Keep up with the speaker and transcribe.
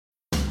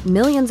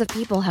Millions of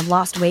people have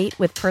lost weight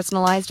with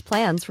personalized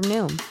plans from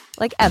Noom.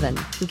 Like Evan,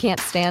 who can't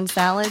stand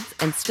salads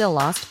and still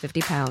lost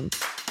 50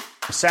 pounds.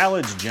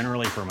 Salads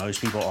generally for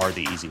most people are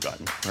the easy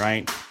button,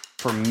 right?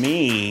 For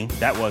me,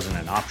 that wasn't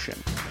an option.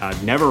 I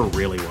never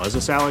really was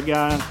a salad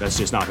guy. That's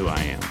just not who I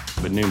am.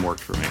 But Noom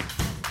worked for me.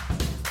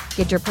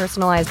 Get your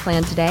personalized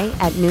plan today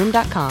at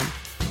Noom.com.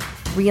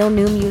 Real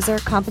Noom user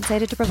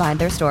compensated to provide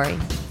their story.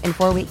 In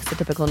 4 weeks, the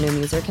typical Noom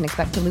user can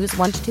expect to lose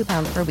 1 to 2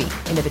 pounds per week.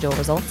 Individual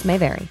results may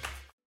vary.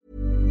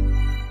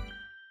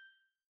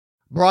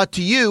 Brought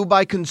to you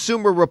by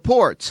Consumer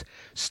Reports,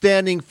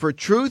 standing for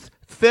truth,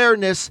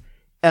 fairness,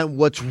 and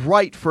what's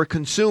right for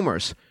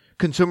consumers.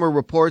 Consumer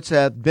Reports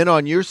have been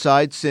on your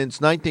side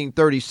since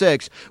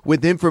 1936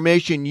 with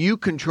information you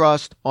can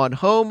trust on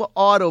home,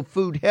 auto,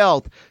 food,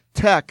 health,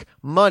 tech,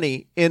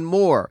 money, and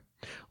more.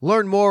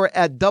 Learn more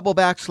at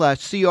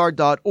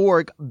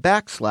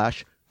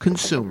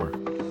double/cr.org/consumer.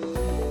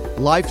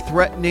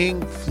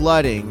 Life-threatening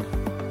flooding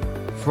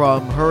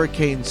from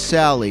Hurricane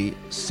Sally.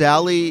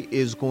 Sally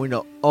is going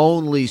to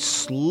only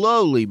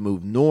slowly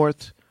move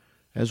north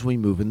as we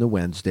move into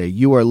Wednesday.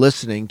 You are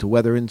listening to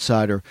Weather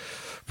Insider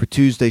for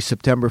Tuesday,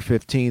 September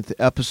 15th,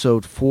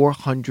 episode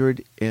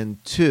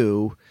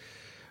 402.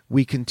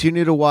 We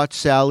continue to watch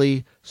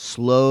Sally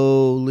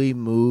slowly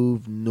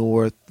move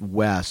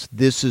northwest.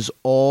 This is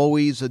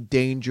always a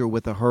danger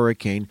with a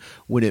hurricane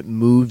when it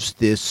moves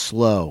this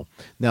slow.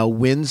 Now,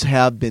 winds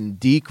have been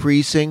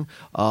decreasing.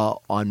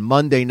 On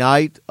Monday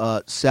night,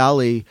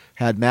 Sally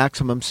had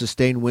maximum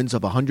sustained winds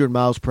of 100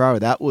 miles per hour.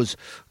 That was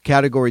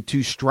Category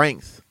 2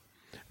 strength.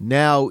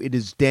 Now it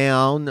is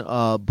down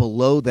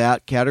below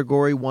that,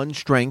 Category 1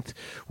 strength.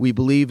 We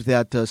believe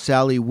that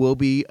Sally will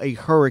be a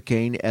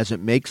hurricane as it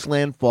makes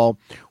landfall.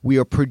 We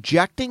are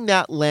projecting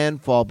that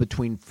landfall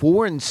between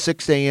 4 and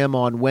 6 a.m.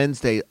 on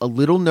Wednesday. A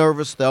little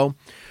nervous, though,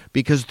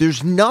 because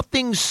there's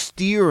nothing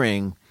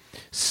steering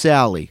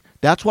Sally.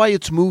 That's why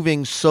it's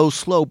moving so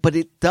slow, but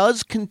it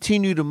does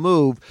continue to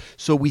move.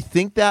 So we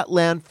think that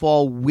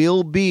landfall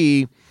will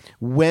be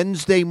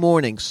Wednesday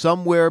morning,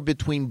 somewhere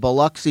between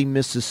Biloxi,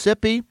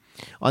 Mississippi,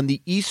 on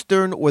the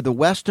eastern or the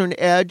western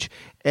edge,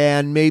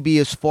 and maybe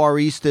as far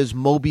east as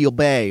Mobile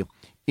Bay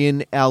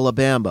in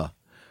Alabama.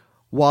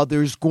 While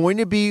there's going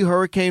to be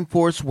hurricane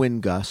force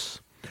wind gusts,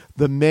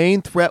 the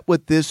main threat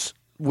with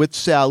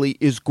Sally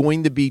is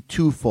going to be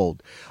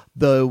twofold.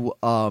 The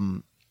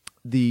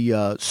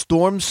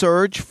storm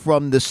surge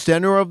from the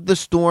center of the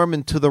storm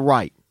and to the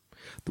right,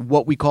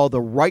 what we call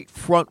the right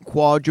front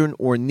quadrant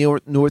or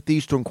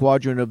northeastern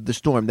quadrant of the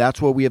storm.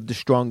 That's where we have the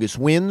strongest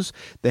winds,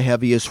 the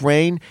heaviest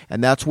rain,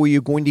 and that's where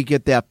you're going to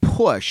get that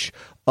push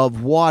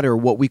of water,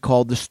 what we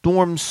call the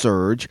storm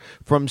surge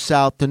from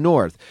south to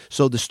north.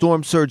 So the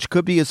storm surge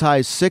could be as high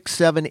as 6,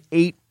 7,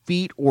 8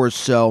 feet or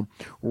so,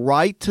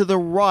 right to the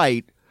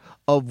right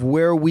of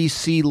where we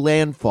see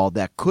landfall.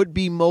 That could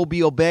be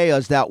Mobile Bay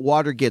as that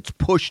water gets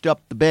pushed up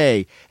the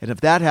bay. And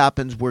if that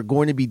happens, we're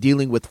going to be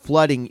dealing with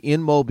flooding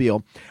in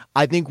Mobile.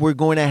 I think we're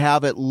going to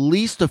have at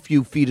least a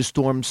few feet of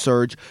storm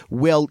surge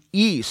well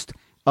east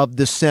of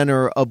the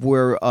center of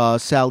where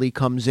Sally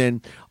comes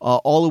in,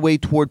 all the way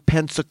toward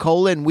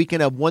Pensacola, and we can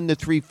have 1 to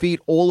 3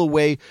 feet all the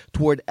way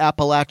toward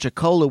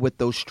Apalachicola with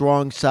those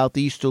strong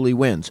southeasterly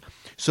winds.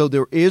 So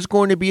there is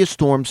going to be a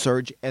storm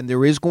surge, and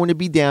there is going to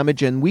be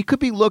damage, and we could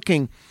be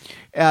looking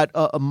at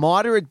a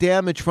moderate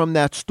damage from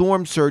that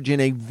storm surge in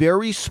a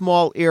very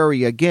small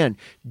area, again,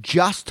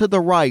 just to the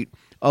right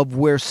of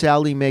where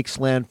Sally makes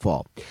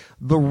landfall.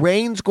 The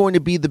rain's going to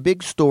be the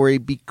big story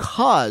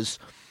because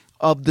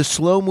of the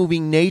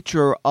slow-moving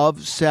nature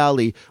of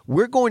Sally.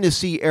 We're going to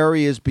see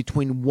areas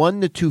between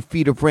 1 to 2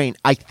 feet of rain.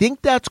 I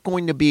think that's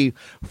going to be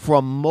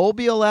from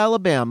Mobile,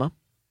 Alabama,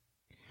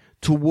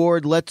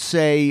 toward, let's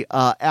say,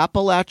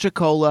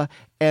 Apalachicola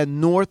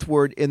and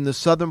northward in the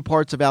southern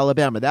parts of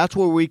Alabama. That's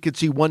where we could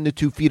see 1 to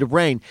 2 feet of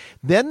rain.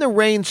 Then the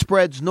rain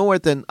spreads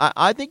north, and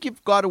I think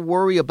you've got to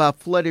worry about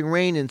flooding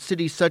rain in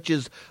cities such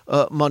as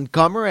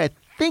Montgomery. I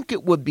think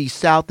it would be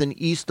south and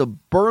east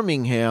of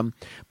Birmingham,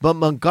 but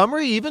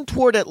Montgomery, even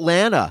toward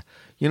Atlanta,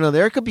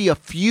 there could be a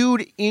few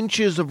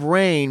inches of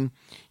rain,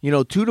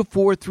 2 to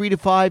 4, 3 to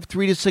 5,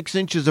 3 to 6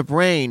 inches of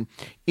rain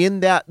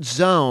in that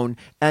zone,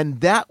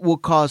 and that will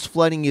cause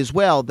flooding as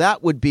well.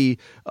 That would be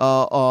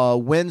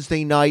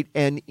Wednesday night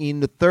and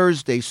into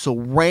Thursday. So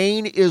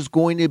rain is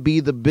going to be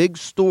the big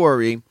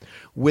story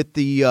with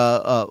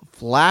the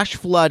flash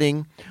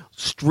flooding.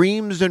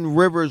 Streams and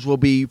rivers will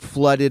be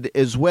flooded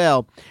as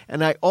well.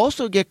 And I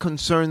also get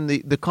concerned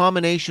the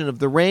combination of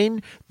the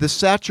rain, the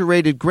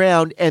saturated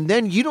ground, and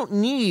then you don't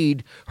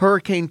need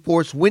hurricane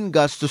force wind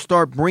gusts to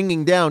start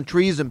bringing down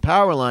trees and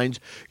power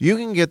lines. You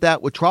can get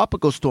that with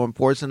tropical storm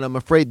force, and I'm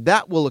afraid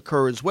that will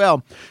occur as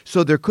well.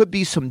 So there could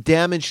be some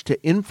damage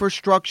to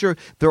infrastructure.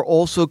 There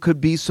also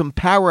could be some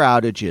power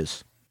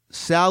outages.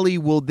 Sally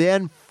will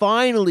then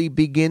finally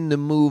begin to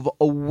move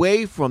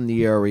away from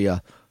the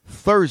area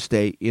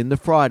Thursday into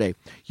Friday.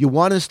 You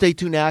want to stay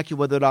tuned to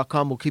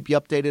AccuWeather.com. We'll keep you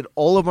updated.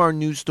 All of our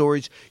news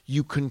stories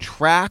you can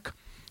track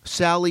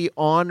Sally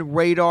on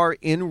radar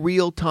in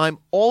real time.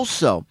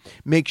 Also,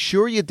 make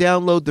sure you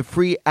download the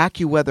free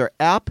AccuWeather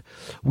app.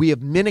 We have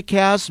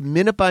Minicast,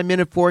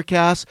 minute-by-minute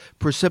forecast,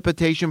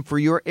 precipitation for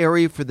your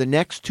area for the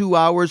next 2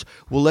 hours.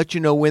 We'll let you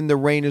know when the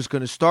rain is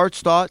going to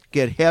start,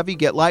 get heavy,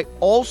 get light.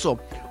 Also,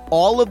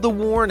 all of the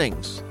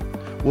warnings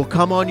will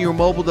come on your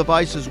mobile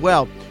device as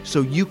well,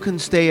 so you can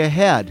stay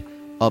ahead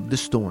of the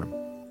storm.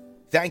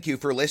 Thank you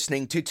for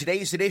listening to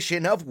today's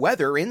edition of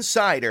Weather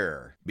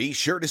Insider. Be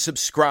sure to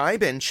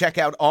subscribe and check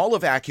out all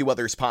of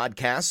AccuWeather's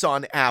podcasts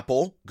on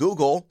Apple,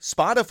 Google,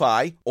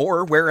 Spotify,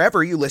 or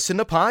wherever you listen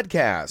to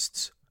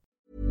podcasts.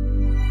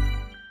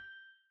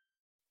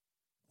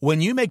 When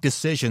you make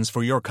decisions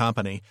for your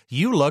company,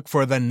 you look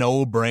for the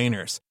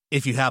no-brainers.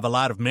 If you have a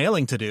lot of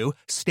mailing to do,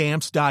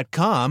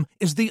 Stamps.com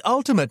is the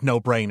ultimate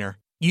no-brainer.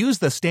 Use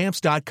the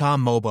Stamps.com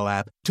mobile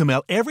app to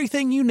mail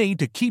everything you need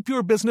to keep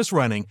your business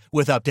running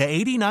with up to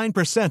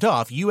 89%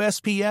 off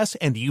USPS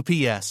and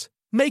UPS.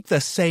 Make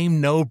the same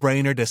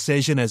no-brainer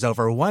decision as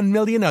over 1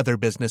 million other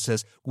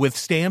businesses with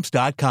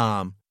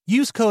Stamps.com.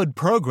 Use code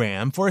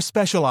PROGRAM for a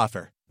special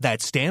offer.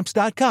 That's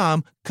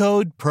Stamps.com,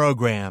 code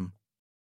PROGRAM.